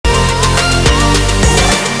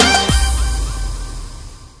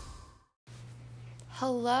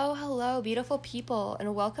Hello, beautiful people,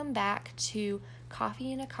 and welcome back to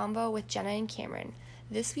Coffee and a Combo with Jenna and Cameron.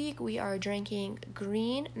 This week we are drinking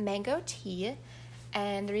green mango tea,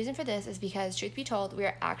 and the reason for this is because, truth be told, we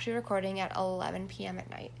are actually recording at 11 p.m. at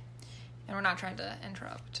night. And we're not trying to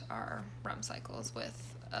interrupt our REM cycles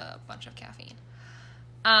with a bunch of caffeine.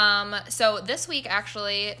 So this week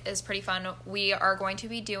actually is pretty fun. We are going to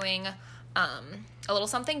be doing a little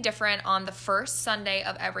something different on the first Sunday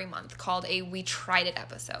of every month called a We Tried It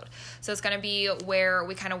episode. So it's going to be where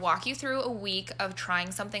we kind of walk you through a week of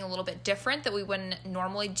trying something a little bit different that we wouldn't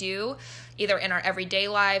normally do either in our everyday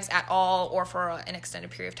lives at all or for an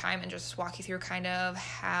extended period of time, and just walk you through kind of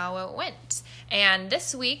how it went. And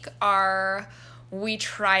this week our We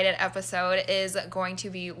Tried It episode is going to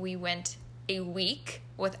be we went a week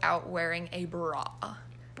without wearing a bra.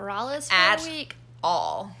 Braless for at a week.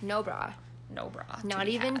 All. No bra. No bra. Not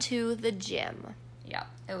even to the gym. Yeah,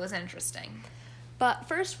 it was interesting. But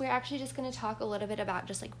first, we're actually just going to talk a little bit about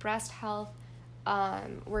just like breast health.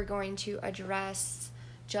 We're going to address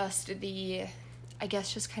just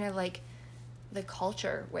just kind of like the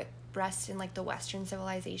culture with breasts in like the Western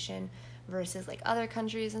civilization versus like other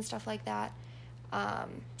countries and stuff like that.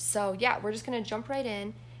 So yeah, we're just going to jump right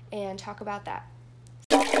in and talk about that.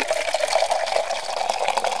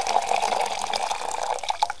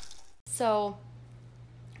 So,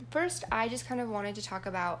 first, I just kind of wanted to talk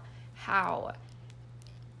about how,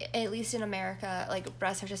 at least in America, like,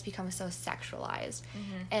 breasts have just become so sexualized.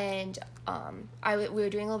 Mm-hmm. And we were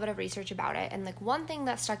doing a little bit of research about it, and, like, one thing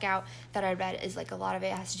that stuck out that I read is, like, a lot of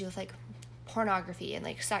it has to do with, like, pornography and,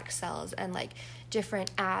 like, sex sells, and, like,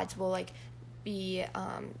 different ads will, like, be,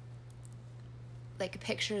 like,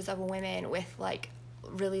 pictures of women with, like,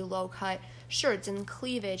 really low-cut shirts and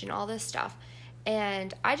cleavage and all this stuff.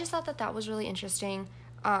 And I just thought that was really interesting.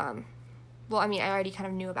 I already kind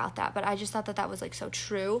of knew about that, but I just thought that was, like, so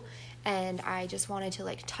true. And I just wanted to,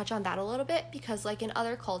 like, touch on that a little bit because, like, in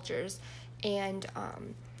other cultures and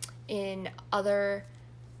in other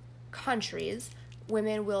countries,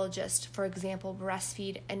 women will just, for example,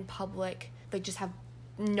 breastfeed in public, like, just have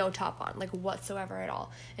no top on, like, whatsoever at all,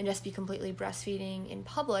 and just be completely breastfeeding in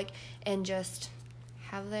public and just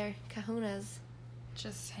have their kahunas.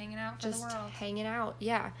 Just hanging out for the world. Just hanging out,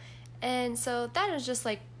 yeah. And so that is just,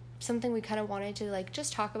 like, something we kind of wanted to, like,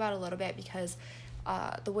 just talk about a little bit because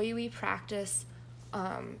the way we practice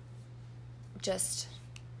just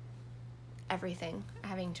everything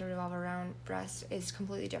having to revolve around breasts is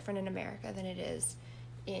completely different in America than it is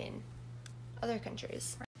in other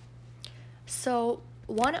countries. So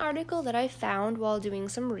one article that I found while doing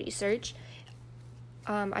some research,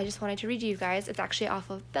 I just wanted to read you guys. It's actually off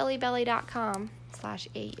of bellybelly.com/au.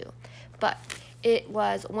 But it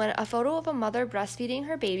was when a photo of a mother breastfeeding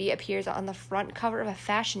her baby appears on the front cover of a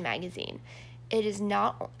fashion magazine. It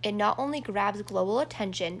not only grabs global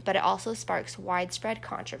attention, but it also sparks widespread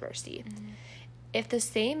controversy. Mm-hmm. If the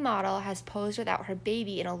same model has posed without her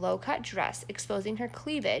baby in a low-cut dress exposing her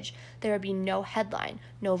cleavage, there would be no headline,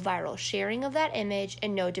 no viral sharing of that image,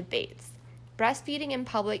 and no debates. Breastfeeding in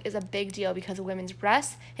public is a big deal because women's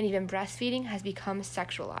breasts and even breastfeeding has become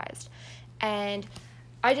sexualized. And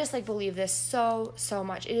I just, like, believe this so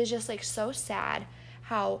much. It is just, like, so sad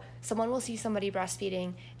how someone will see somebody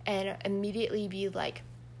breastfeeding and immediately be like,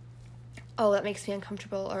 oh, that makes me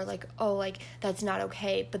uncomfortable, or, like, oh, like, that's not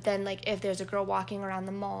okay. But then, like, if there's a girl walking around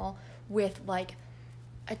the mall with, like,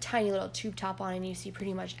 a tiny little tube top on and you see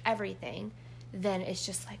pretty much everything, then it's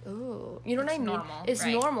just like, ooh, you know what I mean? Normal, it's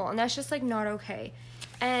right. normal, and that's just, like, not okay.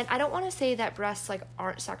 And I don't want to say that breasts, like,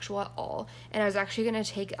 aren't sexual at all. And I was actually going to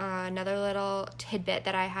take another little tidbit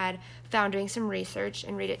that I had found doing some research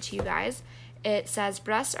and read it to you guys. It says,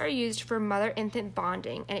 breasts are used for mother-infant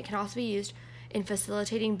bonding, and it can also be used in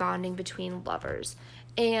facilitating bonding between lovers.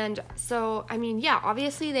 And so, I mean, yeah,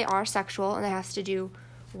 obviously they are sexual, and it has to do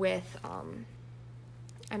with,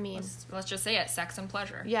 let's just say it, sex and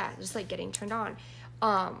pleasure. Yeah, just, like, getting turned on.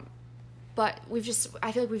 But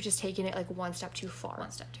I feel like we've just taken it, like, one step too far.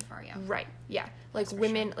 One step too far, yeah. Right, yeah. Like,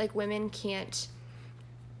 women can't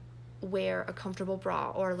wear a comfortable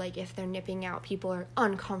bra, or, like, if they're nipping out, people are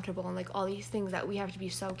uncomfortable, and, like, all these things that we have to be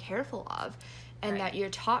so careful of. And that you're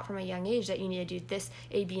taught from a young age that you need to do this,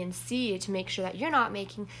 A, B, and C to make sure that you're not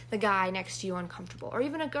making the guy next to you uncomfortable, or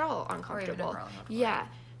even a girl uncomfortable. Yeah.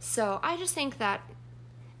 So I just think that,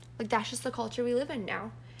 like, that's just the culture we live in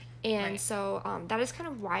now. And so that is kind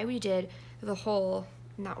of why we did the whole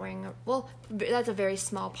not wearing that's a very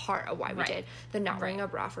small part of why we did the not wearing a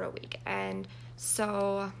bra for a week. And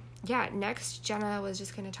so yeah, next Jenna was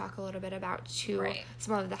just going to talk a little bit about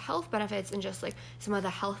some of the health benefits and just like some of the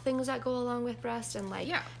health things that go along with breast and like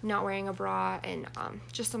not wearing a bra and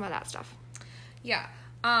just some of that stuff. Yeah.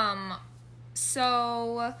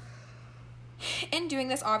 So in doing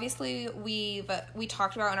this, obviously we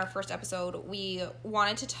talked about in our first episode, we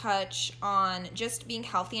wanted to touch on just being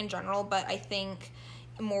healthy in general, but I think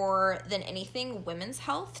more than anything, women's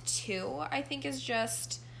health too, I think is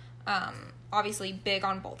just obviously big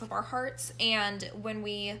on both of our hearts. And when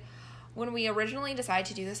we originally decided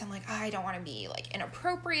to do this, I'm like, I don't want to be like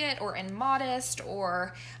inappropriate or immodest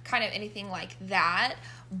or kind of anything like that,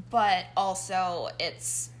 but also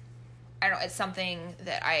it's something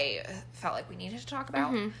that I felt like we needed to talk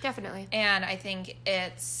about. Mm-hmm, definitely. And I think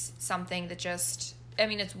it's something that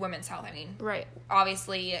it's women's health. I mean, right.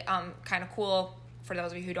 Obviously, kind of cool for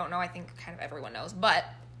those of you who don't know, I think kind of everyone knows, but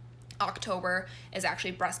October is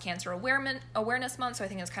actually Breast Cancer Awareness Month, so I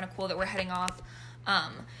think it's kind of cool that we're heading off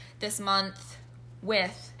this month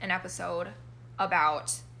with an episode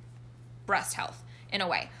about breast health in a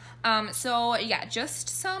way. So yeah, just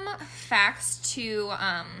some facts to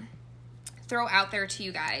throw out there to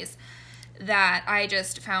you guys that I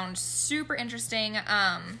just found super interesting.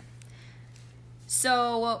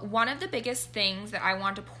 So one of the biggest things that I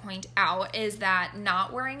want to point out is that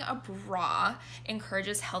not wearing a bra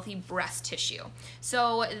encourages healthy breast tissue.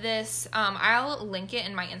 So this, I'll link it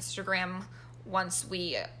in my Instagram once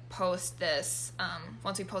we post this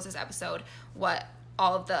episode, what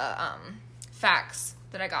all of the facts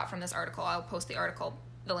that I got from this article. I'll post the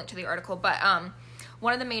link to the article. But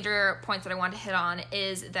one of the major points that I want to hit on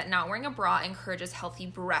is that not wearing a bra encourages healthy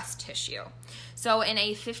breast tissue. So in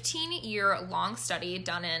a 15-year-long study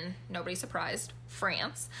done in, nobody's surprised,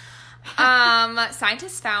 France,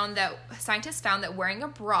 scientists found that wearing a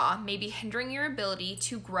bra may be hindering your ability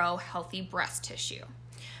to grow healthy breast tissue.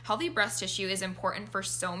 Healthy breast tissue is important for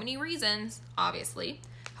so many reasons, obviously.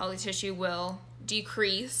 Healthy tissue will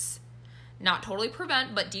decrease, not totally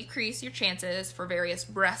prevent, but decrease your chances for various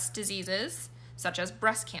breast diseases, such as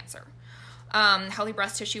breast cancer. Healthy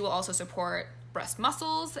breast tissue will also support breast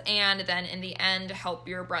muscles and then in the end help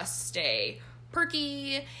your breasts stay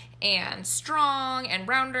perky and strong and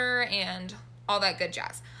rounder and all that good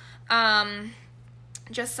jazz.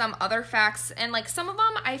 Just some other facts, and like some of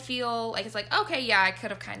them I feel like it's like, okay, yeah, I could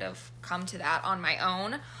have kind of come to that on my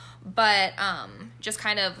own, but just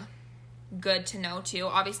kind of good to know too.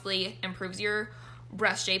 Obviously improves your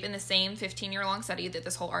breast shape in the same 15-year-long study that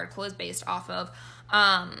this whole article is based off of.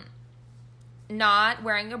 Not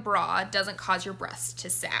wearing a bra doesn't cause your breasts to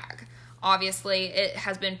sag. Obviously, it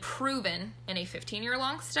has been proven in a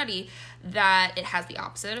 15-year-long study that it has the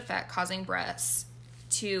opposite effect, causing breasts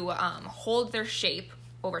to hold their shape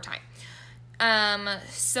over time.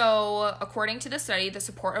 So according to the study, the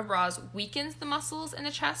support of bras weakens the muscles in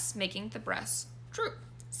the chest, making the breasts droop.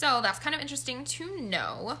 So that's kind of interesting to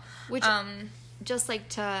know. Which, just like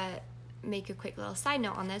to make a quick little side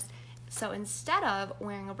note on this, so instead of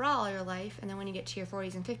wearing a bra all your life, and then when you get to your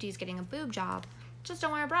 40s and 50s getting a boob job, just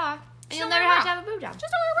don't wear a bra, and you'll never have to have a boob job.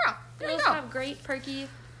 Just don't wear a bra. There you go. Have great, perky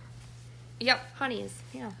honeys.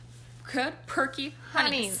 Yeah. Good, perky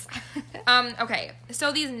honeys. Okay,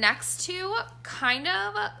 so these next two kind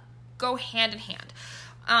of go hand in hand.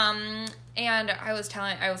 And I was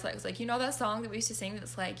like, you know that song that we used to sing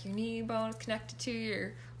that's like, your knee bone is connected to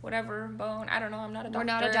your whatever bone. I don't know, I'm not a doctor. We're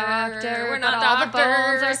not a doctor. We're not all doctors. The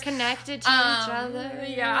bones are connected to each other.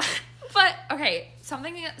 Yeah. But, okay,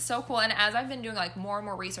 something that's so cool, and as I've been doing, like, more and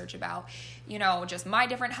more research about, you know, just my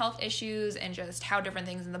different health issues and just how different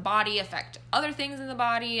things in the body affect other things in the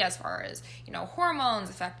body, as far as, you know, hormones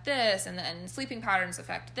affect this, and then sleeping patterns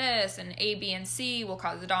affect this, and A, B, and C will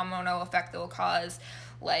cause the domino effect that will cause,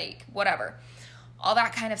 like, whatever. All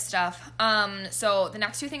that kind of stuff. So the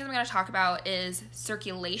next two things I'm going to talk about is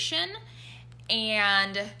circulation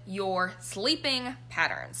and your sleeping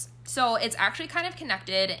patterns. So it's actually kind of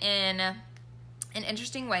connected in an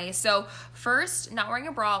interesting way. So first, not wearing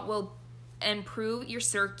a bra will improve your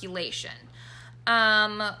circulation.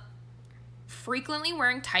 Frequently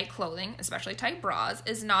wearing tight clothing, especially tight bras,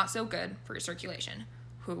 is not so good for your circulation.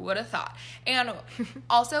 Who would have thought? And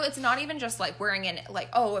also, it's not even just like wearing it like,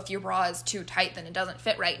 oh, if your bra is too tight, then it doesn't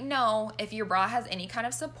fit right. No, if your bra has any kind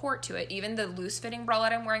of support to it, even the loose fitting bra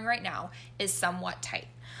that I'm wearing right now is somewhat tight.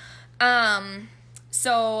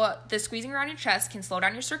 So the squeezing around your chest can slow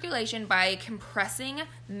down your circulation by compressing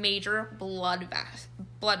major blood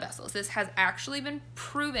vessels. This has actually been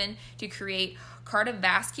proven to create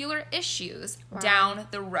cardiovascular issues down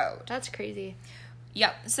the road. That's crazy.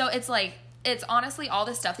 Yep. So it's like, it's honestly all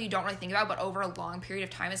this stuff that you don't really think about, but over a long period of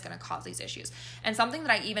time is going to cause these issues. And something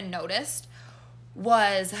that I even noticed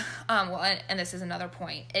was, and this is another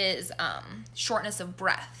point, is shortness of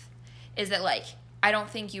breath. Is that, like, I don't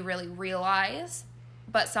think you really realize,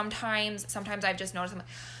 but sometimes I've just noticed, I'm like,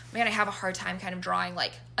 man, I have a hard time kind of drawing,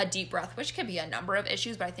 like, a deep breath, which could be a number of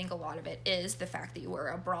issues, but I think a lot of it is the fact that you wear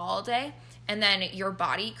a bra all day, and then your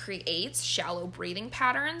body creates shallow breathing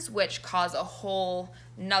patterns, which cause a whole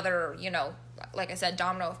another, you know, like I said,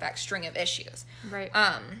 domino effect string of issues. Right.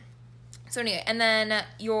 So anyway, and then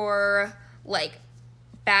your, like,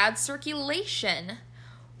 bad circulation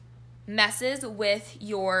messes with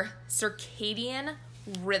your circadian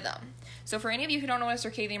rhythm. So for any of you who don't know what a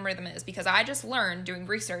circadian rhythm is, because I just learned doing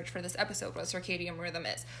research for this episode what a circadian rhythm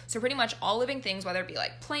is. So pretty much all living things, whether it be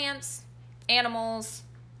like plants, animals,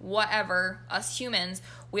 whatever, us humans,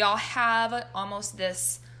 we all have almost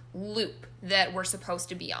this loop that we're supposed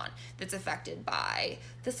to be on that's affected by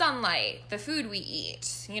the sunlight, the food we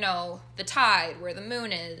eat, you know, the tide, where the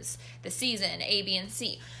moon is, the season, A, B, and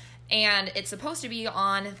C. And it's supposed to be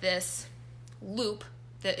on this loop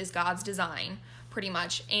that is God's design, pretty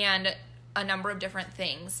much, and a number of different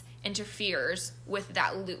things interferes with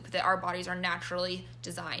that loop that our bodies are naturally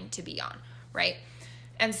designed to be on, right?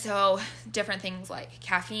 And so different things like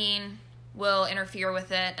caffeine will interfere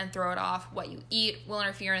with it and throw it off. What you eat will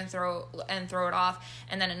interfere and throw it off.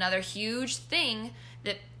 And then another huge thing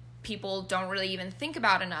that people don't really even think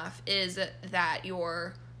about enough is that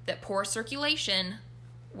poor circulation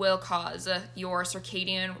will cause your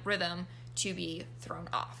circadian rhythm to be thrown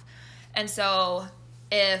off. And so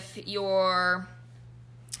if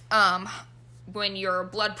when your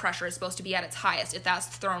blood pressure is supposed to be at its highest, if that's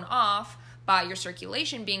thrown off by your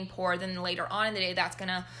circulation being poor, then later on in the day, that's going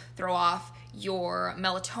to throw off your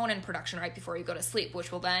melatonin production right before you go to sleep,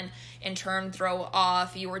 which will then in turn throw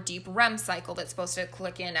off your deep REM cycle that's supposed to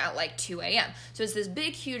click in at like 2 a.m. So it's this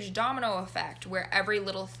big, huge domino effect where every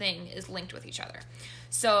little thing is linked with each other.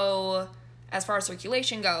 So as far as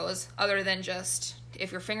circulation goes, other than just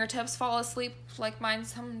if your fingertips fall asleep like mine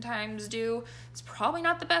sometimes do, it's probably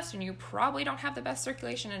not the best, and you probably don't have the best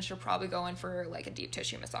circulation and should probably go in for like a deep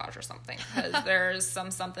tissue massage or something, because there's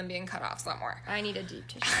something being cut off somewhere. I need a deep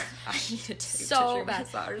tissue. I need a deep so tissue bad.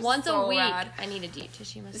 massage. Once so a week, bad. I need a deep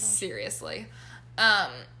tissue massage. Seriously.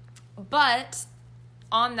 But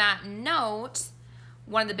on that note,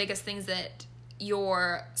 one of the biggest things that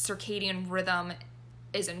your circadian rhythm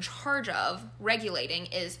is in charge of regulating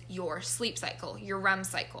is your sleep cycle, your REM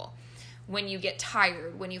cycle, when you get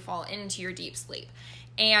tired, when you fall into your deep sleep.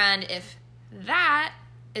 And if that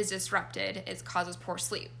is disrupted, it causes poor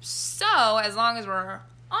sleep. So as long as we're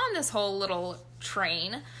on this whole little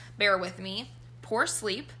train, bear with me, poor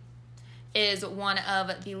sleep is one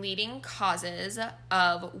of the leading causes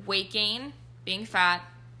of weight gain, being fat,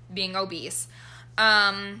 being obese.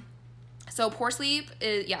 So poor sleep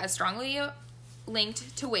is strongly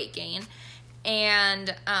linked to weight gain,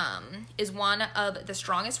 and is one of the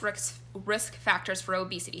strongest risk factors for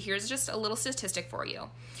obesity. Here's just a little statistic for you.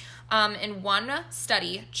 In one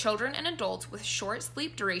study, children and adults with short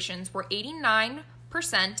sleep durations were 89%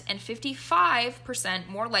 and 55%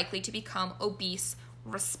 more likely to become obese,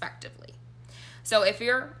 respectively. So if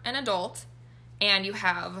you're an adult and you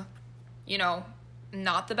have,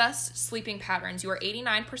 not the best sleeping patterns, you are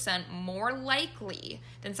 89% more likely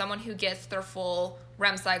than someone who gets their full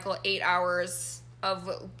REM cycle, 8 hours of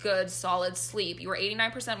good, solid sleep. You are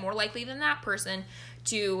 89% more likely than that person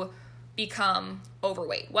to become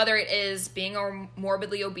overweight, whether it is being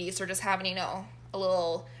morbidly obese or just having, a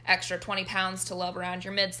little extra 20 pounds to love around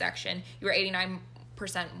your midsection. You are 89%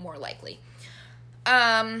 more likely.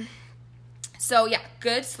 So yeah,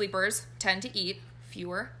 good sleepers tend to eat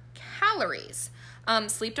fewer calories.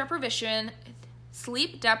 Sleep deprivation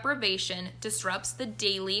disrupts the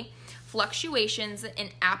daily fluctuations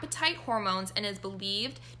in appetite hormones and is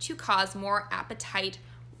believed to cause more appetite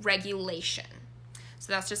regulation.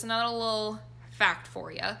 So that's just another little fact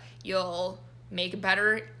for you. You'll make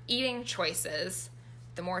better eating choices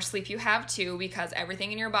the more sleep you have too, because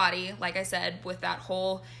everything in your body, like I said, with that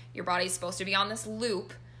whole, your body's supposed to be on this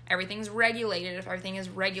loop, everything's regulated. If everything is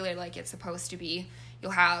regulated like it's supposed to be,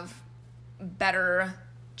 you'll have better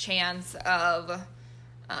chance of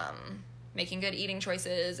making good eating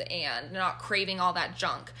choices and not craving all that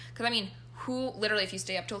junk. Because, who, literally, if you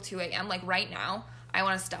stay up till 2 a.m., like right now, I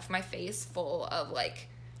want to stuff my face full of, like,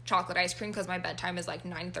 chocolate ice cream because my bedtime is, like,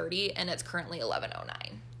 9:30 and it's currently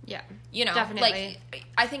 11:09. Yeah. Definitely. Like,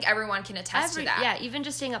 I think everyone can attest to that. Yeah, even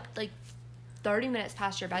just staying up, like, 30 minutes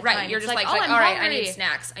past your bedtime. Right, you're it's just like oh, all I'm right, hungry. I need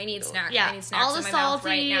snacks. I need snacks. Yeah, I need snacks all the in my mouth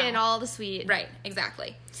right salty now. and all the sweet. Right,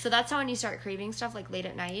 exactly. So that's how when you start craving stuff like late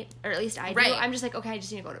at night, or at least I do, Right. I'm just like, okay, I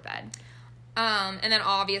just need to go to bed. And then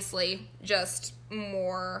obviously, just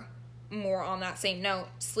more on that same note,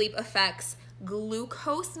 sleep affects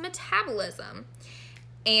glucose metabolism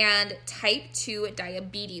and type 2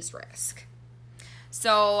 diabetes risk.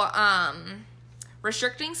 So,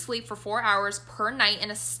 restricting sleep for 4 hours per night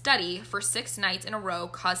in a study for 6 nights in a row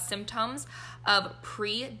caused symptoms of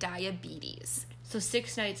pre-diabetes. So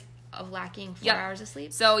 6 nights of lacking 4 Yep. hours of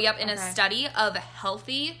sleep? So, in a Okay. study of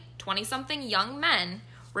healthy 20-something young men,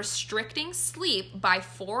 restricting sleep by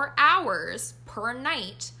 4 hours per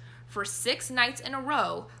night for 6 nights in a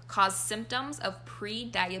row caused symptoms of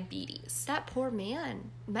pre-diabetes. That poor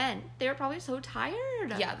men, they were probably so tired.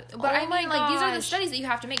 Yeah, but Oh I my mean, like, these are the gosh. studies that you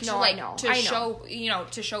have to make No, to, I like, know, to I know. show,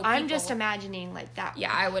 to show people. I'm just imagining like that.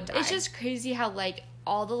 Yeah, I would die. It's just crazy how like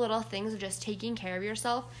all the little things of just taking care of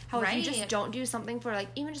yourself, how if you just Right. don't do something for like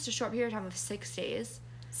even just a short period of time of 6 days.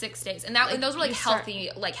 6 days. And Like, and those were, like, you start-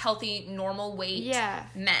 healthy, normal weight Yeah.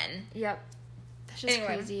 men. Yep. That's just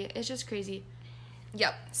Anyway. crazy. It's just crazy.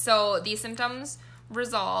 Yep. So these symptoms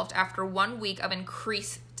resolved after 1 week of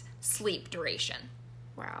increased sleep duration.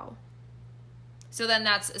 Wow. So then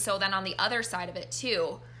on the other side of it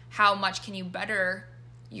too, how much can you better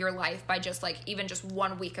your life by just like even just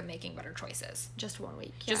 1 week of making better choices? Just 1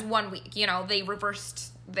 week. Just yeah. 1 week. They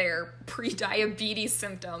reversed their pre-diabetes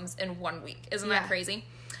symptoms in 1 week. Isn't Yeah. that crazy?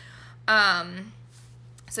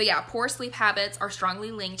 So yeah, poor sleep habits are strongly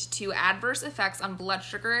linked to adverse effects on blood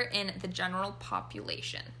sugar in the general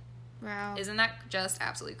population. Wow. Isn't that just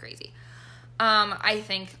absolutely crazy? I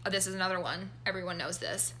think this is another one. Everyone knows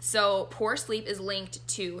this. So poor sleep is linked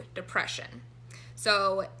to depression.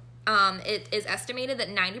 So it is estimated that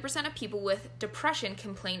 90% of people with depression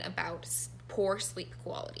complain about poor sleep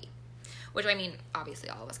quality. Which, I mean, obviously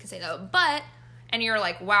all of us can say that. But, and you're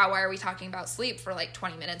like, wow, why are we talking about sleep for like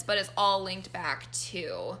 20 minutes? But it's all linked back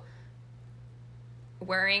to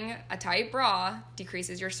wearing a tight bra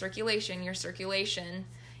decreases your circulation.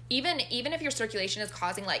 Even if your circulation is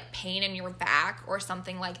causing like pain in your back or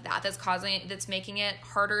something like that, that's making it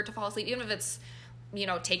harder to fall asleep, even if it's,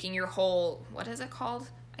 taking your whole, what is it called?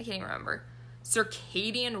 I can't even remember.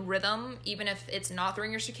 Circadian rhythm, even if it's not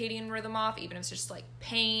throwing your circadian rhythm off, even if it's just like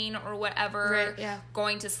pain or whatever, Right, yeah.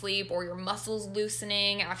 going to sleep, or your muscles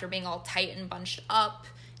loosening after being all tight and bunched up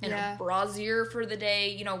in Yeah. a brassiere for the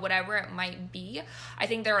day, whatever it might be. I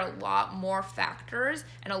think there are a lot more factors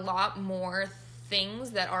and a lot more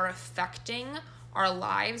things that are affecting our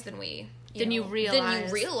lives than you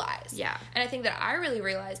realize. Yeah. And I think that I really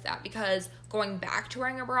realized that because going back to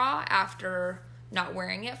wearing a bra after not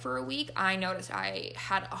wearing it for a week, I noticed I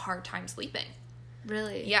had a hard time sleeping.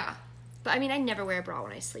 Really? Yeah. But I mean, I never wear a bra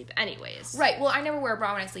when I sleep anyways. Right. Well, I never wear a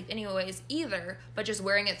bra when I sleep anyways either, but just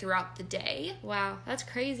wearing it throughout the day. Wow, that's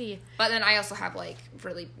crazy. But then I also have like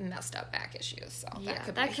really messed up back issues, so Yeah, that that could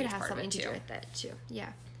could be a huge have part something of it to too. do with it too. Yeah.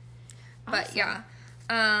 But Awesome. yeah.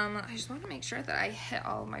 I just want to make sure that I hit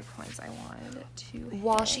all of my points I wanted to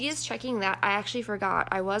While hit. she is checking that, I actually forgot.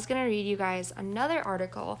 I was going to read you guys another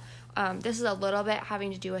article. This is a little bit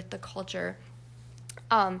having to do with the culture.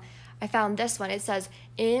 I found this one. It says,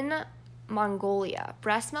 in Mongolia,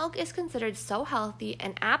 breast milk is considered so healthy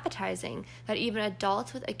and appetizing that even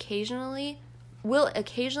adults will occasionally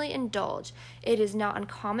indulge. It is not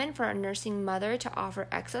uncommon for a nursing mother to offer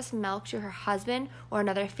excess milk to her husband or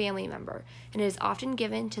another family member, and it is often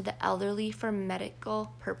given to the elderly for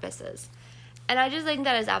medical purposes. And I just think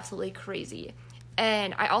that is absolutely crazy.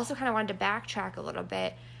 And I also kind of wanted to backtrack a little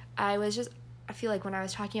bit. I feel like when I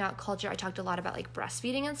was talking about culture, I talked a lot about like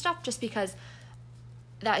breastfeeding and stuff, just because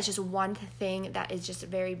that is just one thing that is just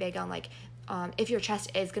very big on like, if your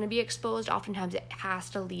chest is going to be exposed, oftentimes it has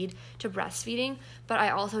to lead to breastfeeding. But I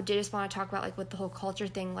also did just want to talk about like with the whole culture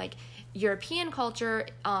thing, like European culture,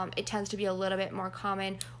 it tends to be a little bit more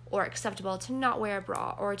common or acceptable to not wear a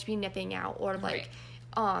bra or to be nipping out or like,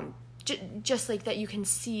 just like that you can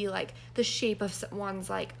see like the shape of someone's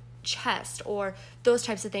like chest or those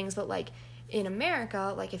types of things. But like in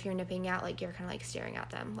America, like if you're nipping out, like you're kind of like staring at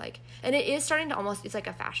them, like, and it is starting to almost, it's like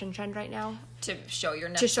a fashion trend right now to show your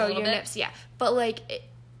nips to show a little your bit. nips, yeah. But like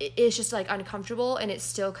it's just like uncomfortable, and it's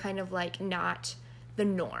still kind of like not the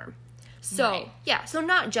norm. So Right. yeah, so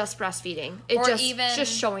not just breastfeeding, it Or just even-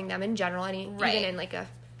 just showing them in general, Right. even in like a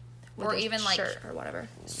with Or a even, like, shirt or whatever.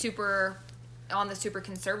 Super on the super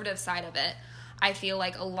conservative side of it, I feel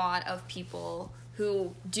like a lot of people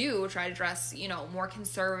who do try to dress, more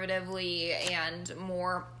conservatively and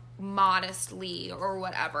more modestly or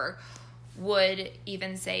whatever, would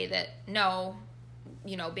even say that no,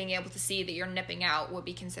 being able to see that you're nipping out would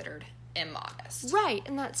be considered immodest. Right,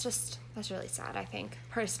 and that's really sad, I think,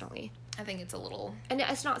 personally. I think it's a little... And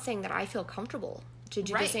it's not saying that I feel comfortable to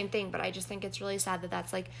do the same thing, but I just think it's really sad that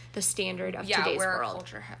that's, like, the standard of today's where world. Our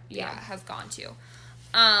culture has gone to.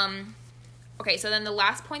 Okay, so then the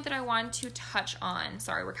last point that I wanted to touch on,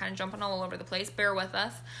 sorry, we're kind of jumping all over the place, bear with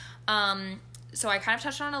us. So I kind of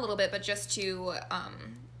touched on it a little bit, but just to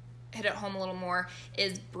hit it home a little more,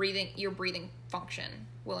 is your breathing function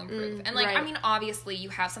will improve. And, like, right. I mean, obviously, you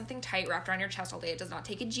have something tight wrapped around your chest all day. It does not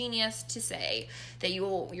take a genius to say that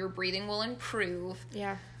your breathing will improve.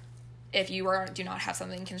 Yeah. If you do not have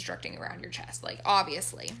something constricting around your chest, like,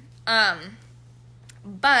 obviously.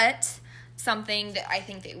 But something that I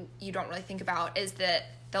think that you don't really think about is that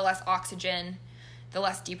the less oxygen, the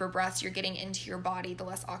less deeper breaths you're getting into your body, the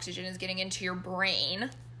less oxygen is getting into your brain.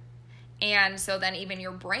 And so then even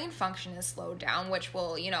your brain function is slowed down, which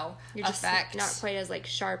will, you're affect... not quite as, like,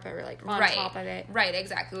 sharp or, like, on top of it. Right,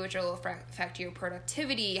 exactly, which will affect your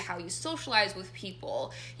productivity, how you socialize with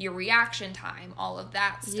people, your reaction time, all of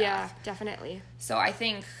that stuff. Yeah, definitely. So I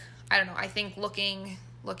think looking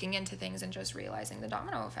into things and just realizing the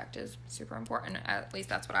domino effect is super important. At least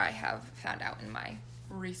that's what I have found out in my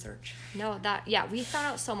research. No, we found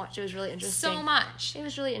out so much. It was really interesting. So much. It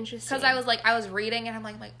was really interesting. Because I was reading and I'm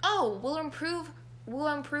like, oh, we'll improve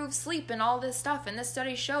sleep and all this stuff. And this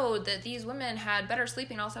study showed that these women had better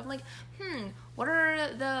sleeping and all stuff. I'm like, what are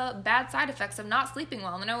the bad side effects of not sleeping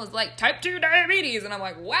well? And then it was like type 2 diabetes. And I'm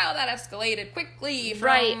like, wow, that escalated quickly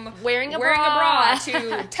from wearing a bra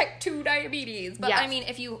to type 2 diabetes. But I mean,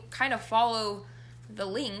 if you kind of follow the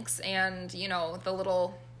links and, the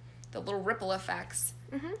little ripple effects,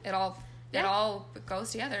 it all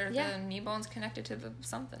goes together. Yeah. The knee bone's connected to the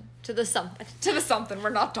something. To the something. To the something. We're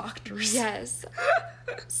not doctors. Yes.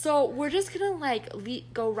 So we're just gonna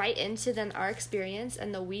go right into then our experience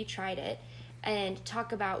and we tried it and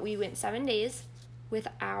talk about, we went 7 days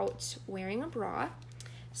without wearing a bra.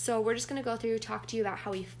 So we're just gonna go through, talk to you about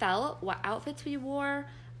how we felt, what outfits we wore.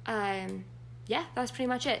 That's pretty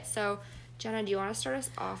much it. So Jenna, do you want to start us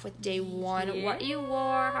off with day 1? Yeah. What you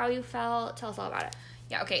wore, how you felt? Tell us all about it.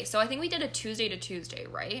 Yeah, okay. So I think we did a Tuesday to Tuesday,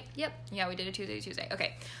 right? Yep. Yeah, we did a Tuesday to Tuesday.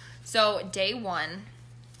 Okay. So day 1,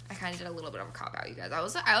 I kind of did a little bit of a cop-out, you guys. I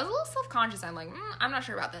was a little self-conscious. I'm like, I'm not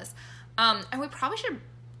sure about this. And we probably should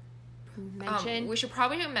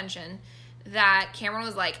mention that Cameron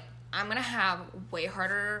was like, I'm going to have way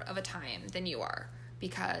harder of a time than you are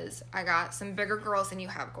because I got some bigger girls than you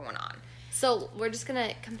have going on. So we're just going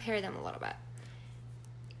to compare them a little bit.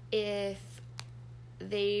 If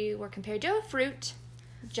they were compared to a fruit,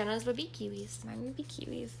 Jenna's would be kiwis. Mine would be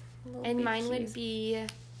kiwis. And mine would be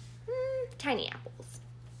tiny apples.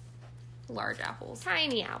 Large apples.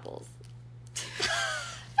 Tiny apples.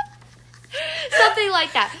 Something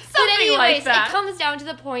like that. But anyways, it comes down to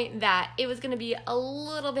the point that it was going to be a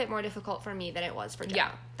little bit more difficult for me than it was for Jenna.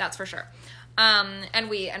 Yeah, that's for sure. And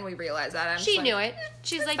we realized that. She knew it.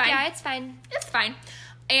 She's like, fine. Yeah, it's fine. It's fine.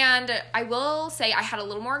 And I will say I had a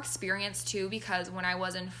little more experience too because when I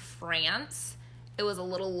was in France, it was a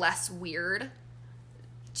little less weird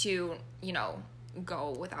to,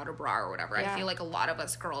 go without a bra or whatever. Yeah. I feel like a lot of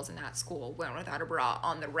us girls in that school went without a bra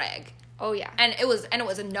on the reg. Oh yeah. And it was a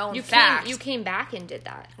known fact. You came back and did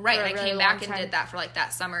that. Right, and I came back and did that for like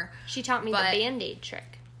that summer. She taught me the Band-Aid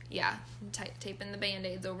trick. Yeah, taping the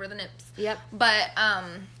Band-Aids over the nips. Yep. But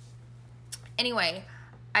anyway,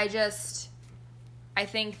 I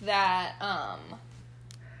think that I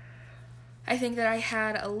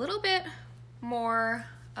had a little bit more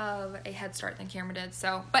of a head start than Cameron did.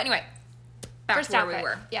 So, but anyway, back to where we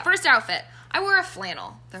were. Yeah. First outfit. I wore a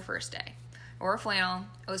flannel the first day. I wore a flannel.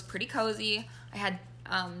 It was pretty cozy. I had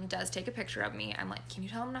Des take a picture of me. I'm like, can you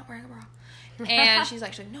tell I'm not wearing a bra? And she's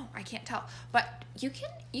like, no, I can't tell. But you can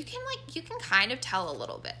kind of tell a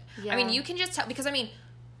little bit. Yeah. I mean, you can just tell because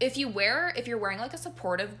if you're wearing like a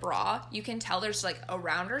supportive bra, you can tell there's like a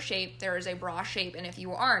rounder shape, there is a bra shape, and if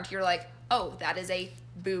you aren't, you're like, oh, that is a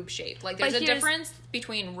boob shape. Like there's a difference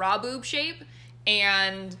between raw boob shape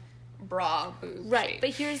and bra boob right shape.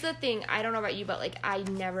 But here's the thing, I don't know about you, but like I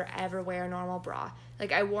never ever wear a normal bra.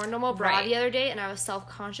 Like I wore a normal bra the other day and I was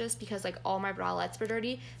self-conscious because like all my bralettes were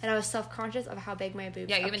dirty and I was self-conscious of how big my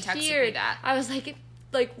boobs appeared. You even texted me that. I was like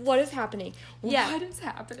what is happening? What is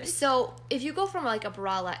happening? So if you go from like a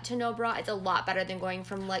bralette to no bra, it's a lot better than going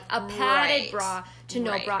from like a padded bra to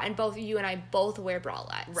no bra. And both you and I both wear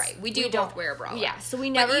bralettes. Right. We both wear bralettes. Yeah. So we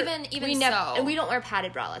never and we don't wear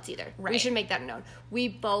padded bralettes either. Right. We should make that known. We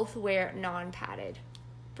both wear non-padded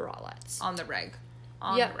bralettes on the reg.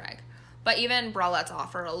 The reg. But even bralettes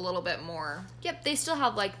offer a little bit more. Yep, they still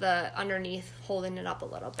have like the underneath holding it up a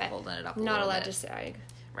little bit. Not allowed to sag.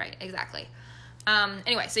 Right, exactly.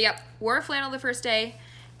 Anyway, so yep, wore a flannel the first day,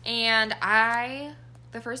 and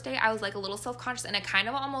the first day I was like a little self-conscious, and I kind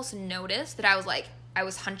of almost noticed that I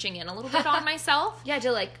was hunching in a little bit on myself. Yeah,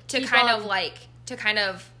 to kind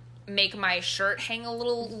of make my shirt hang a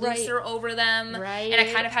little looser over them. Right. And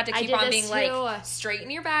I kind of had to keep on being like, straighten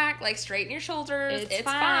your back, like straighten your shoulders. It's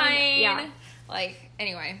fine. Yeah. Like,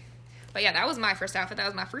 anyway. But yeah, that was my first outfit. That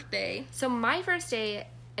was my first day. So my first day,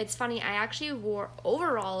 it's funny, I actually wore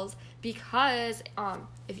overalls because,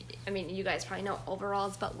 you guys probably know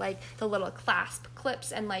overalls, but like the little clasp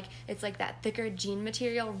clips and like, it's like that thicker jean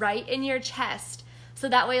material right in your chest. So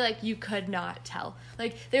that way, like, you could not tell.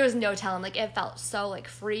 Like, there was no telling. Like, it felt so, like,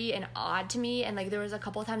 free and odd to me. And, like, there was a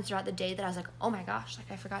couple of times throughout the day that I was like, oh, my gosh, like,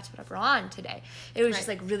 I forgot to put a bra on today. It was just,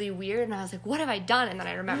 like, really weird. And I was like, what have I done? And then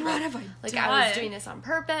I remembered. What have I done? I was doing this on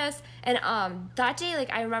purpose. And that day,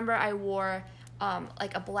 like, I remember I wore,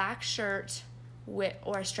 like, a black shirt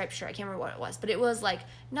or a striped shirt. I can't remember what it was. But it was, like,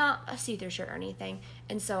 not a see-through shirt or anything.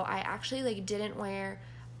 And so I actually, like, didn't wear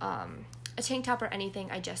a tank top or anything.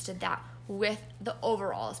 I just did that with the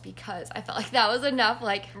overalls because I felt like that was enough,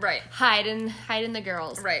 like, hiding the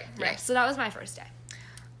girls. Right. So that was my first day.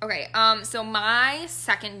 Okay, so my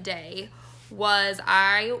second day was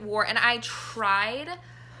I tried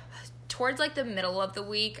towards, like, the middle of the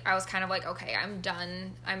week, I was kind of like, okay, I'm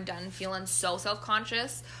done feeling so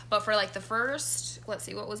self-conscious, but for, like, the first, let's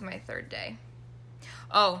see, what was my third day?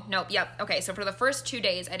 Oh, nope, yep, okay, so for the first 2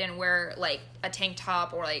 days, I didn't wear, like, a tank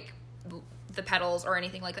top or, like, the pedals or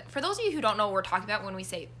anything like that. For those of you who don't know what we're talking about when we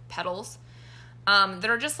say pedals,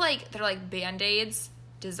 they're like Band-Aids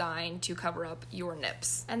designed to cover up your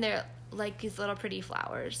nips. And they're like these little pretty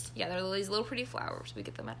flowers. Yeah, they're these little pretty flowers. We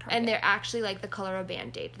get them at Target. And they're actually like the color of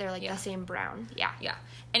Band-Aid. They're like the same brown. Yeah. Yeah.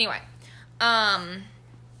 Anyway,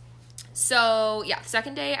 so yeah, the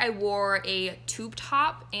second day I wore a tube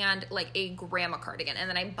top and like a grandma cardigan, and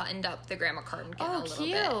then I buttoned up the grandma cardigan a little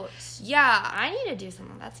bit. Oh, cute. Yeah, I need to do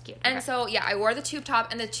something. That's cute. And so yeah, I wore the tube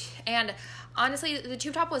top, and honestly, the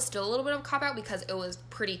tube top was still a little bit of a cop out because it was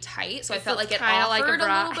pretty tight, so I felt like it offered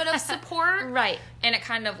a little bit of support, right? And it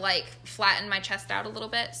kind of like flattened my chest out a little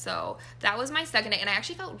bit. So that was my second day, and I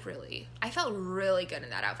actually felt really good in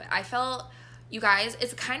that outfit. I felt, you guys,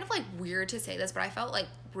 it's kind of like weird to say this, but I felt like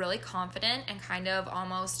really confident and kind of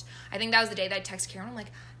almost, I think that was the day that I texted Karen, I'm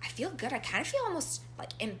like, I feel good. I kind of feel almost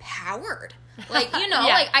like empowered. Like, you know,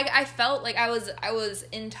 like I felt like I was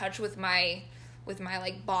in touch with my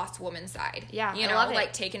like boss woman side. Yeah. You know,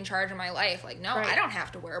 like taking charge of my life. Like, no, I don't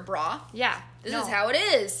have to wear a bra. Yeah. This is how it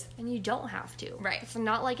is. And you don't have to. Right. It's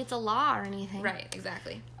not like it's a law or anything. Right,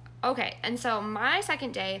 exactly. Okay, and so my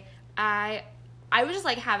second day, I was just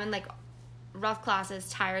like having like rough classes,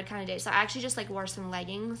 tired kind of day. So I actually just like wore some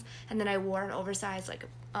leggings, and then I wore an oversized like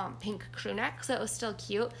pink crew neck, so it was still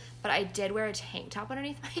cute. But I did wear a tank top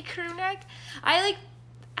underneath my crew neck. I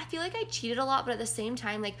feel like I cheated a lot, but at the same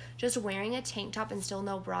time, like just wearing a tank top and still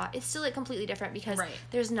no bra, it's still like completely different because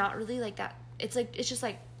there's not really like that. It's just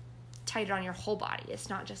like tighter on your whole body. It's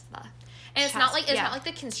not just the and it's not like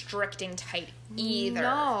the constricting tight either.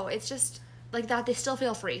 No, it's just like that. They still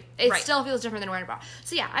feel free. It still feels different than wearing a bra.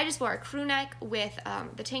 So yeah, I just wore a crew neck with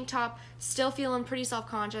the tank top, still feeling pretty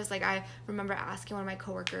self-conscious. Like I remember asking one of my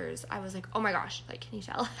coworkers, I was like, oh my gosh, like, can you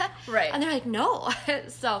tell? Right. And they're like, no.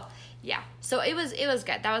 So yeah, so it was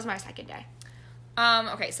good. That was my second day.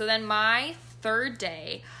 Okay, so then my third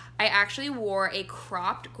day, I actually wore a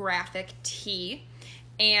cropped graphic tee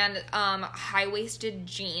and high-waisted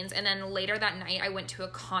jeans, and then later that night I went to a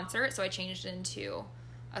concert, so I changed into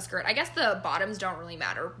a skirt. I guess the bottoms don't really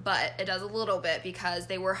matter, but it does a little bit because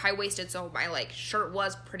they were high-waisted, so my like shirt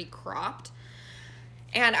was pretty cropped.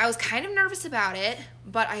 And I was kind of nervous about it,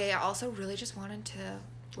 but I also really just wanted to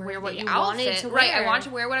wear what you wanted to wear. Right, I wanted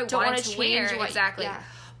to wear what I wanted to wear. Exactly. Yeah.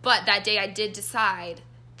 But that day I did decide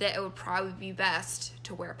that it would probably be best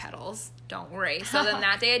to wear pedals. Don't worry. So then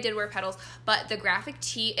that day I did wear pedals, but the graphic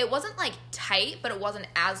tee, it wasn't like tight, but it wasn't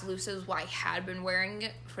as loose as what I had been wearing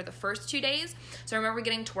it for the first 2 days. So I remember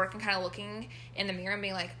getting to work and kind of looking in the mirror and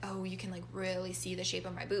being like, oh, you can like really see the shape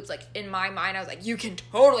of my boobs. Like in my mind, I was like, you can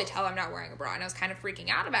totally tell I'm not wearing a bra. And I was kind of freaking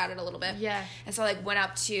out about it a little bit. Yeah. And so I like went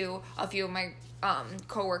up to a few of my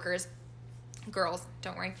coworkers, girls,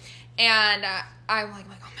 don't worry. And I'm like,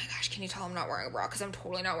 oh my gosh, can you tell I'm not wearing a bra? Because I'm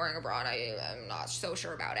totally not wearing a bra and I'm not so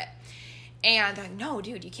sure about it. And they're like, no,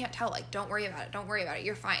 dude, you can't tell. Like, don't worry about it. Don't worry about it.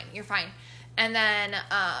 You're fine. You're fine. And then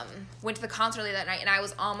went to the concert later that night, and I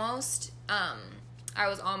was almost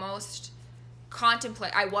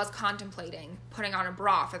I was contemplating putting on a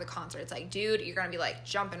bra for the concert. It's like, dude, you're gonna be like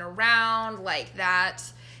jumping around like that,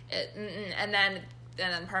 and then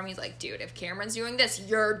part of me's like, dude, if Cameron's doing this,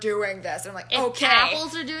 you're doing this. And I'm like, if okay,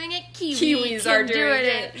 apples are doing it, kiwis are doing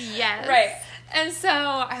it. Yes, right. And so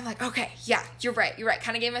I'm like, okay, yeah, you're right.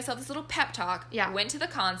 Kind of gave myself this little pep talk. Yeah. Went to the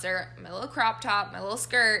concert, my little crop top, my little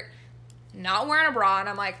skirt, not wearing a bra, and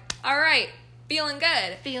I'm like, all right, feeling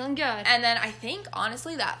good. And then I think,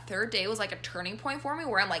 honestly, that third day was like a turning point for me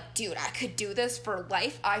where I'm like, dude, I could do this for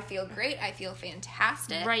life. I feel great. I feel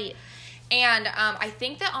fantastic. Right. And I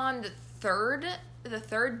think that on the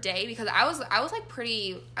third day, because I was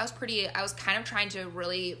kind of trying to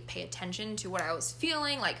really pay attention to what I was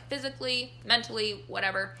feeling, like physically, mentally,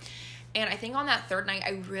 whatever. And I think on that third night,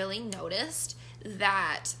 I really noticed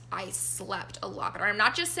that I slept a lot better. I'm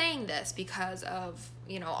not just saying this because of,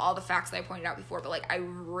 all the facts that I pointed out before, but like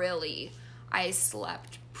I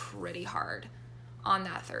slept pretty hard on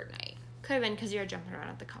that third night. Could have been because you were jumping around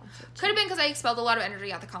at the concert. Could have been because I expelled a lot of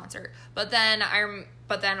energy at the concert. But then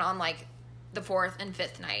on like the fourth and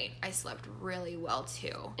fifth night, I slept really well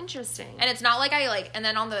too. Interesting. And it's not like and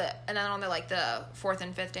then on the like the fourth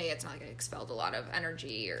and fifth day, it's not like I expelled a lot of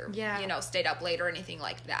energy or stayed up late or anything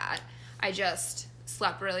like that. I just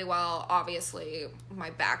slept really well. Obviously,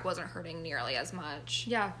 my back wasn't hurting nearly as much.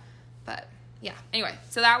 Yeah. But yeah. Anyway,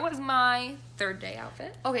 so that was my third day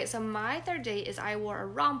outfit. Okay, so my third day is I wore a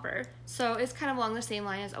romper. So it's kind of along the same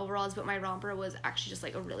line as overalls, but my romper was actually just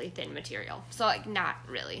like a really thin material. So like not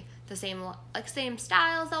really the same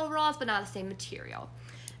style as overalls, but not the same material.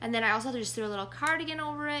 And then I also just threw a little cardigan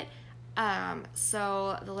over it.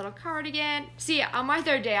 So the little cardigan. See, on my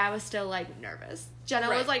third day, I was still like nervous. Jenna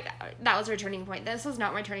was like, that was her turning point. This was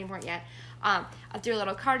not my turning point yet. I threw a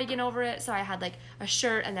little cardigan over it, so I had like a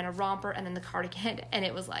shirt and then a romper and then the cardigan, and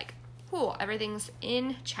it was like, whew, everything's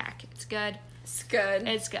in check. It's good.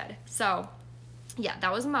 It's good. So, yeah,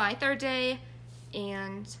 that was my third day,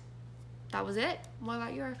 and that was it. What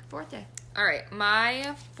about your fourth day? All right,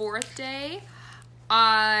 my fourth day,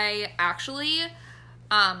 I actually,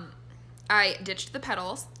 I ditched the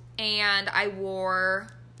pedals, and I wore,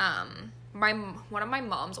 one of my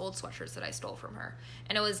mom's old sweatshirts that I stole from her,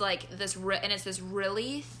 and it was like this, and it's this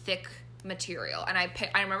really thick material, and I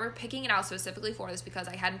remember picking it out specifically for this because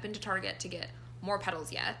I hadn't been to Target to get more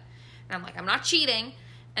pedals yet, and I'm like, I'm not cheating,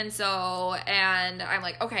 and I'm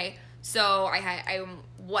like, okay, so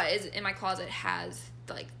what is in my closet has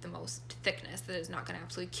like the most thickness that is not going to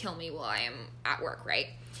absolutely kill me while I am at work, right?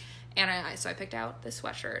 And so I picked out this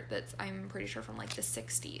sweatshirt that's, I'm pretty sure, from like the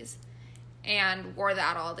 60s, and wore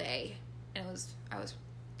that all day. And I was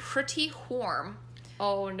pretty warm.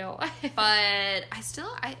 Oh no. But I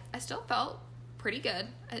still felt pretty good.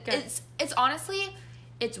 It's honestly,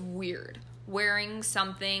 it's weird wearing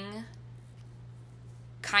something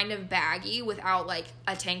kind of baggy without like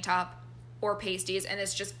a tank top or pasties, and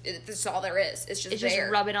it's all there is. It's just there.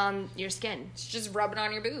 Just rub it on your skin. It's just rubbing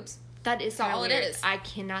on your boobs. That is all weird. it is. I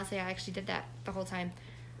cannot say I actually did that the whole time.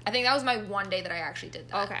 I think that was my one day that I actually did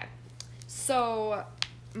that. Okay. So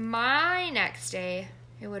my next day,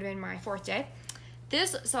 it would have been my fourth day.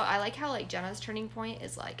 So I like how like Jenna's turning point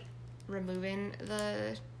is like removing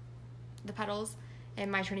the pedals,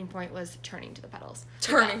 and my turning point was turning to the pedals.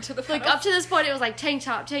 Turning to the pedals. Like up to this point, it was like tank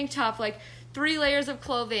top, like 3 layers of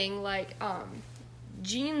clothing, like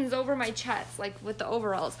jeans over my chest, like with the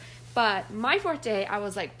overalls. But my fourth day, I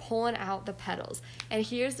was like pulling out the pedals. And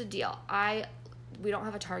here's the deal. We don't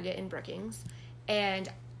have a Target in Brookings, and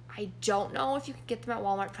I don't know if you can get them at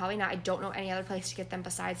Walmart. Probably not. I don't know any other place to get them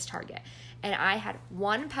besides Target. And I had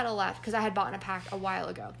one pedal left because I had bought in a pack a while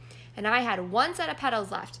ago. And I had one set of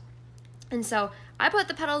pedals left. And so I put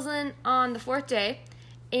the pedals in on the fourth day.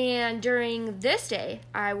 And during this day,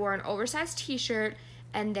 I wore an oversized t-shirt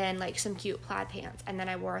and then like some cute plaid pants. And then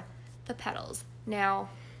I wore the pedals. Now,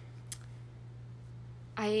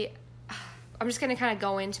 I'm just going to kind of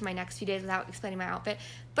go into my next few days without explaining my outfit.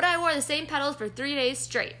 But I wore the same pedals for 3 days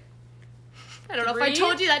straight. I don't know if I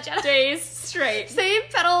told you that, Jenna. 3 days straight. Same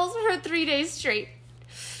pedals for 3 days straight.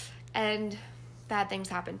 And bad things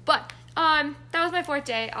happened. But that was my fourth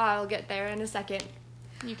day. I'll get there in a second.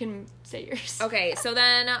 You can say yours. Okay, so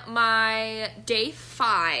then my day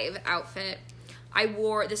 5 outfit,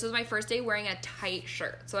 this was my first day wearing a tight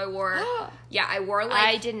shirt. So I wore,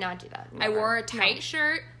 I did not do that. Never. I wore a tight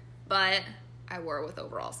shirt, but I wore it with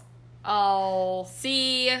overalls. Oh.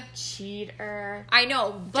 See? Cheater. I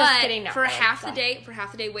know, but just kidding, for half the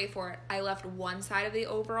day, wait for it, I left one side of the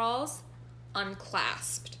overalls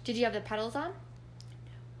unclasped. Did you have the pedals on?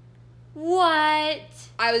 What?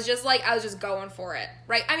 I was just going for it,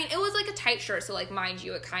 right? I mean, it was like a tight shirt, so like, mind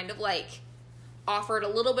you, it kind of like offered a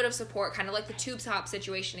little bit of support, kind of like the tube top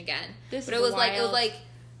situation again. This but is it was wild.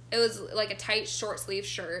 it was like a tight short sleeve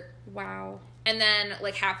shirt. Wow. And then,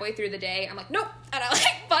 like, halfway through the day, I'm like, nope. And I,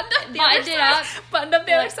 like, buttoned up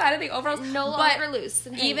the other side of the overalls. No longer loose.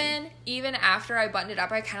 Even after I buttoned it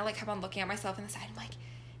up, I kind of, like, kept on looking at myself in the side. I'm like,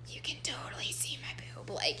 you can totally see my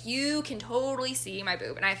boob. Like, you can totally see my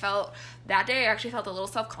boob. And I felt, that day, I actually felt a little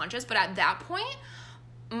self-conscious. But at that point,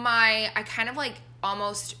 I kind of, like,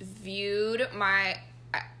 almost viewed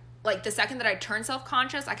like, the second that I turned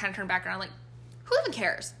self-conscious, I kind of turned back around, like, who even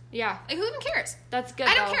cares? Yeah. Like, who even cares? That's good,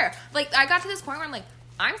 I don't care. Like, I got to this point where I'm like,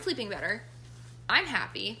 I'm sleeping better. I'm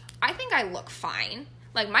happy. I think I look fine.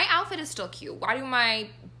 Like, my outfit is still cute. Why do my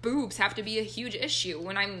boobs have to be a huge issue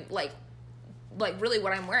when I'm, like really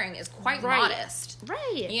what I'm wearing is quite modest.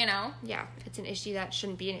 Right. You know? Yeah. It's an issue that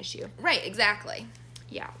shouldn't be an issue. Right, exactly.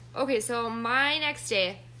 Yeah. Okay, so my next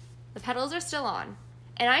day, the petals are still on.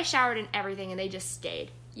 And I showered and everything, and they just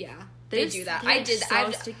stayed. Yeah. They do that.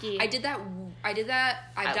 Sticky. I did that.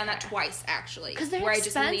 I've done that twice, actually. Because they're where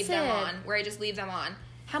expensive. I just leave them on.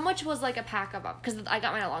 How much was, like, a pack of them? Because I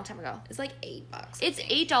got mine a long time ago. It's like $8. It's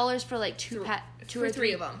 $8 for, like, two or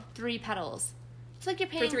three of them. 3 petals. It's like you're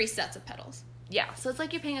paying... For 3 sets of petals. Yeah, so it's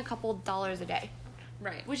like you're paying a couple dollars a day.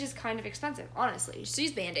 Right. Which is kind of expensive, honestly. Just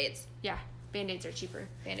use Band-Aids. Yeah, Band-Aids are cheaper.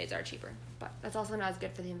 Band-Aids are cheaper. But that's also not as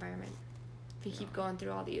good for the environment. If you keep going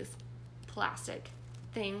through all these plastic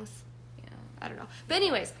things. Yeah. I don't know. But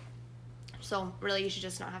anyways, so really you should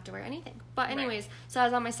just not have to wear anything. But anyways, so I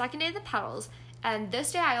was on my second day of the petals, and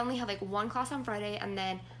this day I only had, like, 1 class on Friday, and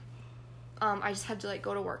then I just had to, like,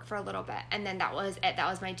 go to work for a little bit, and then that was it. That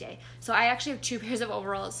was my day. So I actually have 2 pairs of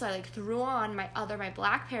overalls, so I, like, threw on my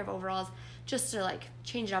black pair of overalls just to, like,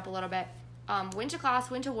 change it up a little bit. Went to class,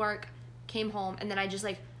 went to work, came home, and then I just,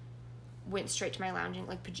 like, went straight to my lounging,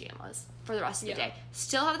 like, pajamas for the rest of the day.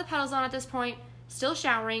 Still have the petals on at this point, still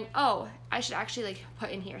showering. Oh, I should actually, like, put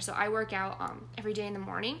in here. So I work out every day in the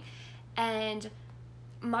morning, and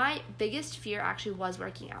my biggest fear actually was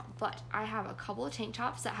working out, but I have a couple of tank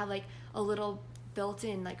tops that have, like, a little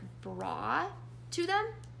built-in, like, bra to them.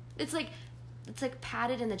 It's like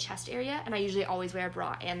padded in the chest area, and I usually always wear a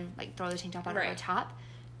bra and, like, throw the tank top on over top,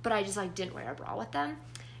 but I just, like, didn't wear a bra with them,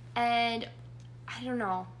 and I don't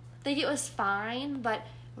know, like, it was fine, but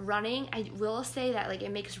running, I will say that, like,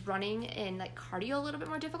 it makes running and, like, cardio a little bit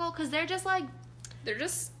more difficult, because they're just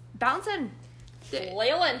bouncing,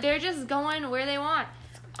 flailing, they're just going where they want.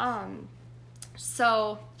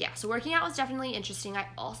 So working out was definitely interesting. I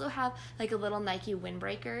also have, like, a little Nike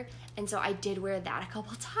windbreaker, and so I did wear that a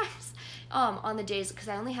couple times on the days, because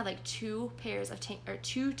I only had, like, 2 pairs of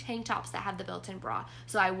two tank tops that have the built-in bra,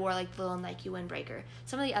 so I wore, like, the little Nike windbreaker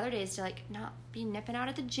some of the other days to, like, not be nipping out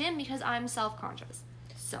at the gym because I'm self-conscious.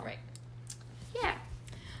 So yeah.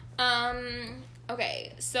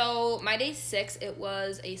 Okay, so my day 6, it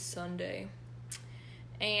was a Sunday.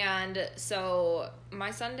 And so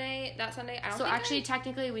that Sunday, I don't So think actually,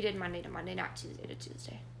 technically, we did Monday to Monday, not Tuesday to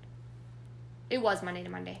Tuesday. It was Monday to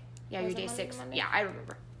Monday. Yeah, your day 6. Yeah, I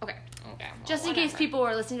remember. Okay. Okay. Well, just in case people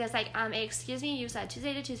were listening to this, like, excuse me, you said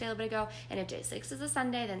Tuesday to Tuesday a little bit ago, and if day 6 is a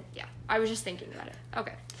Sunday, then yeah, I was just thinking about it.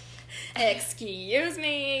 Okay. Excuse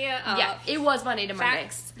me. Yeah, it was Monday to Monday.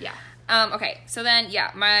 Facts. Yeah. Okay, so then,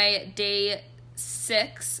 yeah, my day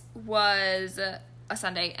 6 was a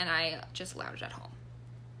Sunday, and I just lounged at home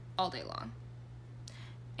all day long.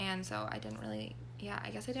 And so I didn't really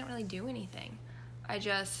do anything.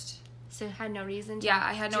 So had no reason to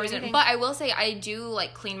I had no reason. Anything. But I will say I do,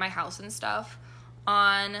 like, clean my house and stuff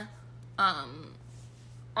on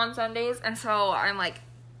Sundays, and so I'm, like,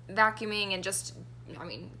 vacuuming and just,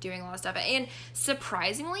 doing a lot of stuff. And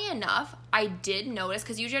surprisingly enough, I did notice,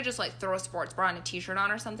 because usually I just, like, throw a sports bra and a t-shirt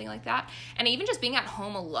on or something like that, and even just being at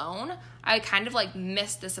home alone, I kind of, like,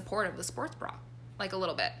 missed the support of the sports bra, like, a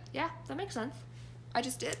little bit. Yeah, that makes sense. I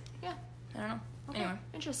just did. Yeah. I don't know. Okay. Anyway.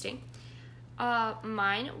 Interesting.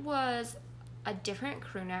 Mine was a different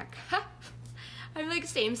crew neck. I'm, like,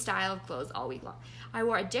 same style of clothes all week long. I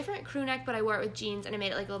wore a different crew neck, but I wore it with jeans, and I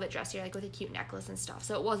made it, like, a little bit dressier, like, with a cute necklace and stuff.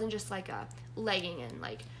 So it wasn't just, like, a legging and,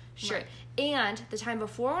 like, shirt. Right. And the time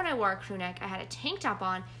before, when I wore a crew neck, I had a tank top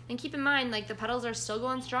on. And keep in mind, like, the petals are still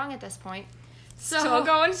going strong at this point. So, still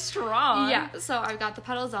going strong. Yeah, so I've got the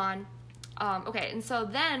petals on. Okay, and so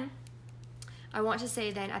then, I want to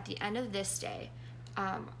say then, at the end of this day,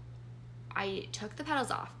 I took the petals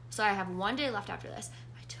off. So I have 1 day left after this.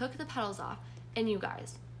 I took the petals off, and you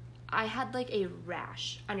guys, I had, like, a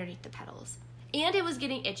rash underneath the petals. And it was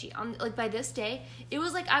getting itchy. Like, by this day, it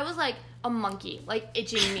was like I was like a monkey, like,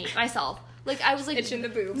 itching me myself Like, I was, like, itching the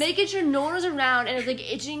boobs, making sure no one was around, and I was, like,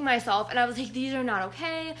 itching myself, and I was, like, these are not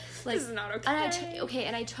okay. Like, this is not okay.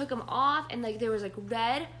 And I took them off, and, like, there was, like,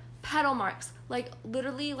 red petal marks, like,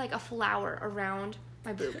 literally, like, a flower around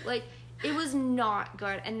my boob. Like, it was not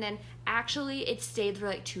good. And then, actually, it stayed for,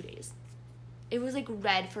 like, 2 days. It was, like,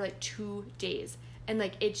 red for, like, 2 days, and,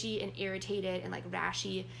 like, itchy and irritated and, like,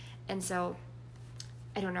 rashy, and so...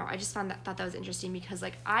 I don't know. I just thought that was interesting because,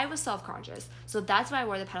 like, I was self-conscious. So that's why I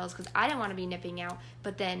wore the petals, because I didn't want to be nipping out.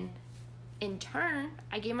 But then, in turn,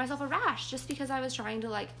 I gave myself a rash just because I was trying to,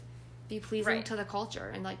 like, be pleasing to the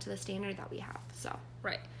culture and, like, to the standard that we have. So.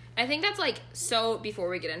 Right. I think that's, like, so, before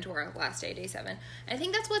we get into our last day 7, I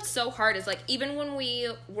think that's what's so hard is, like, even when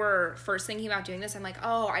we were first thinking about doing this, I'm like,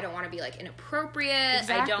 oh, I don't want to be, like, inappropriate.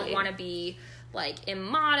 Exactly. I don't want to be, like,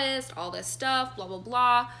 immodest, all this stuff, blah, blah,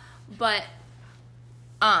 blah. But...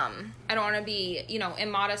 I don't want to be, you know,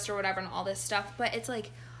 immodest or whatever and all this stuff, but it's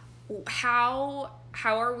like, how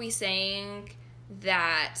are we saying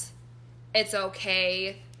that it's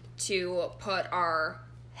okay to put our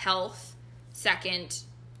health second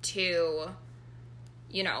to,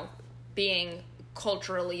 you know, being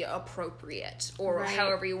culturally appropriate or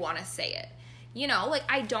however you want to say it? You know, like,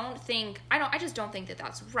 I just don't think that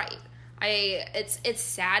that's right. It's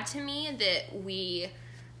sad to me that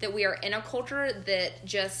we are in a culture that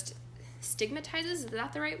just stigmatizes. Is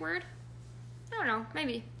that the right word? I don't know.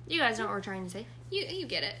 Maybe. You guys know what we're trying to say. You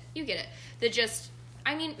get it. You get it. That just,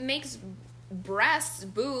 I mean, makes breasts,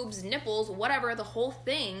 boobs, nipples, whatever, the whole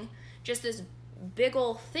thing, just this big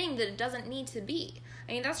ol' thing that it doesn't need to be.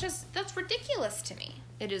 I mean, that's ridiculous to me.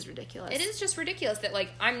 It is ridiculous. It is just ridiculous that, like,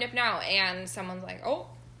 I'm nipped out and someone's like, oh,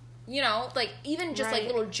 you know, like, even just, like,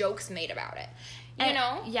 little jokes made about it. You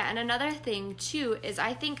know? Yeah, and another thing, too, is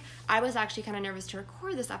I think I was actually kind of nervous to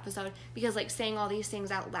record this episode because, like, saying all these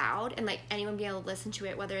things out loud and, like, anyone being able to listen to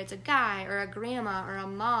it, whether it's a guy or a grandma or a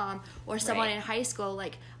mom or someone in high school,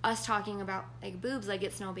 like, us talking about, like, boobs, like,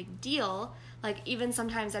 it's no big deal. Like, even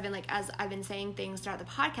sometimes I've been, like, as I've been saying things throughout the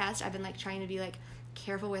podcast, I've been, like, trying to be, like,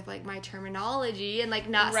 careful with, like, my terminology and, like,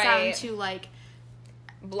 not sound too, like...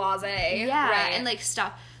 blasé. Yeah, and, like,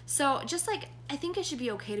 stuff. So, just, like, I think it should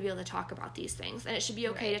be okay to be able to talk about these things. And it should be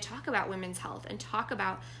okay to talk about women's health and talk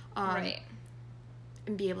about...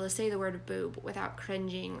 and be able to say the word boob without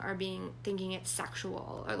cringing or thinking it's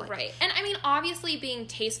sexual or, like... Right. And, I mean, obviously being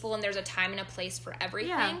tasteful and there's a time and a place for everything.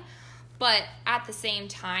 Yeah. But at the same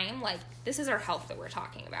time, like, this is our health that we're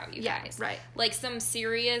talking about, you guys. Right. Like, some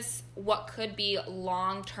serious, what could be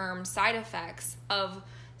long-term side effects of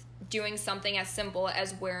doing something as simple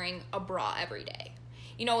as wearing a bra every day.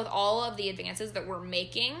 You know, with all of the advances that we're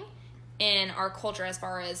making in our culture as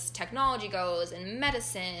far as technology goes and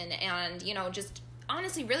medicine and, you know, just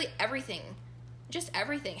honestly really everything. Just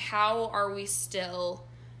everything. How are we still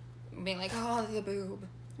being like, oh, the boob.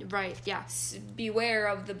 Right, yeah. Beware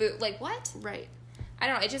of the boob. Like, what? Right. I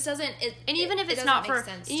don't know. It just doesn't... And even if it's not for...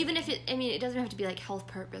 Even if it... I mean, it doesn't have to be, like, health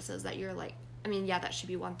purposes that you're, like... I mean, yeah, that should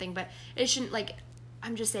be one thing, but it shouldn't, like...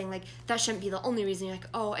 I'm just saying, like, that shouldn't be the only reason you're like,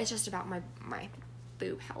 oh, it's just about my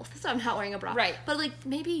boob health, so I'm not wearing a bra. Right. But, like,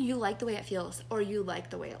 maybe you like the way it feels, or you like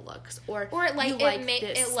the way it looks, or it like,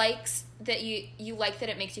 this. It likes that you like that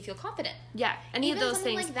it makes you feel confident. Yeah, any even of those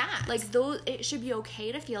things like that. Like those, it should be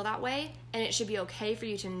okay to feel that way, and it should be okay for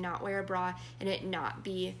you to not wear a bra and it not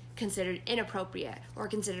be considered inappropriate or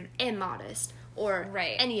considered immodest or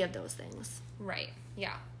any of those things. Right.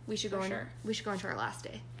 Yeah. We should go We should go into our last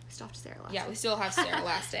day. We still have to say our last day. Yeah, we still have to say our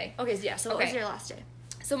last day. Okay, so yeah. So what was your last day?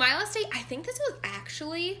 So my last day, I think this was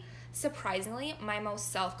actually, surprisingly, my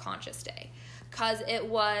most self-conscious day. Because it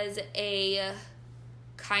was a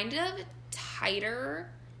kind of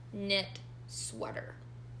tighter knit sweater.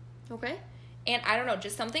 Okay. And I don't know,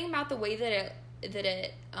 just something about the way that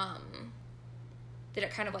it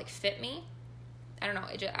kind of like fit me. I don't know.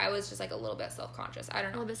 I was just like a little bit self-conscious. I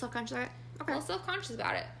don't know. A little bit self-conscious about it? Okay. A little self-conscious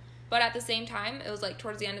about it. But at the same time, it was like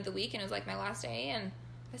towards the end of the week and it was like my last day and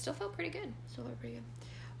I still felt pretty good.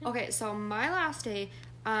 Okay, so my last day,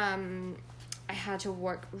 I had to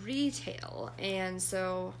work retail, and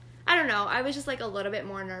so, I don't know, I was just, like, a little bit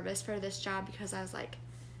more nervous for this job, because I was like,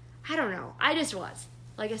 I don't know, I just was,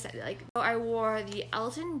 like I said, like, so I wore the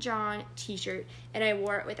Elton John t-shirt, and I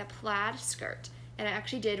wore it with a plaid skirt, and I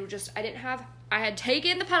actually I had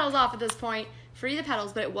taken the petals off at this point, free the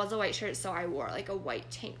petals, but it was a white shirt, so I wore, like, a white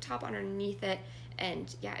tank top underneath it,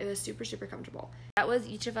 and, yeah, it was super, super comfortable. That was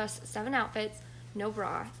each of us 7 outfits. No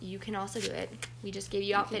bra. You can also do it. We just gave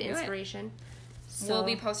you outfit inspiration. So, we'll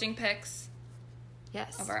be posting pics.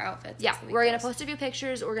 Yes. Of our outfits. Yeah, we're going to post a few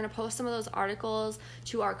pictures. We're going to post some of those articles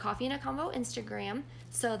to our Coffee and a Convo Instagram,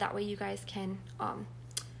 so that way you guys can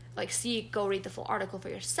go read the full article for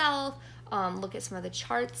yourself, look at some of the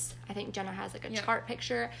charts. I think Jenna has like a chart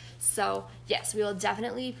picture. So yes, we will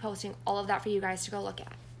definitely be posting all of that for you guys to go look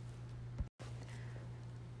at.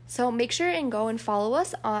 So make sure and go and follow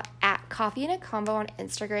us at Coffee and a Convo on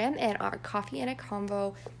Instagram and our Coffee and a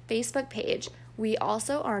Convo Facebook page. We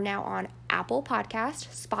also are now on Apple Podcast,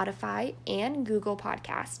 Spotify, and Google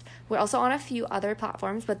Podcast. We're also on a few other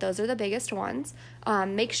platforms, but those are the biggest ones.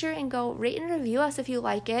 Make sure and go rate and review us if you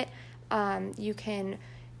like it. You can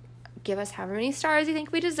give us however many stars you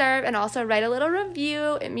think we deserve, and also write a little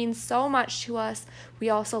review. It means so much to us. We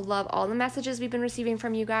also love all the messages we've been receiving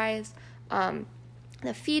from you guys.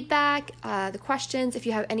 The feedback, the questions. If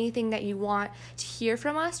you have anything that you want to hear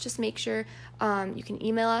from us, just make sure you can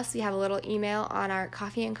email us. We have a little email on our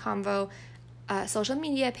Coffee and Convo social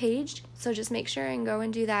media page, so just make sure and go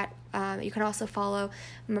and do that. You can also follow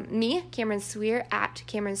me, Cameron Sweer, at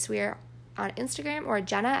Cameron Sweer on Instagram, or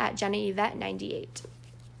Jenna at JennaYvette98.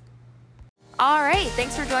 All right,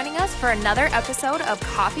 thanks for joining us for another episode of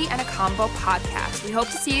Coffee and a Convo podcast. We hope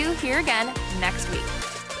to see you here again next week.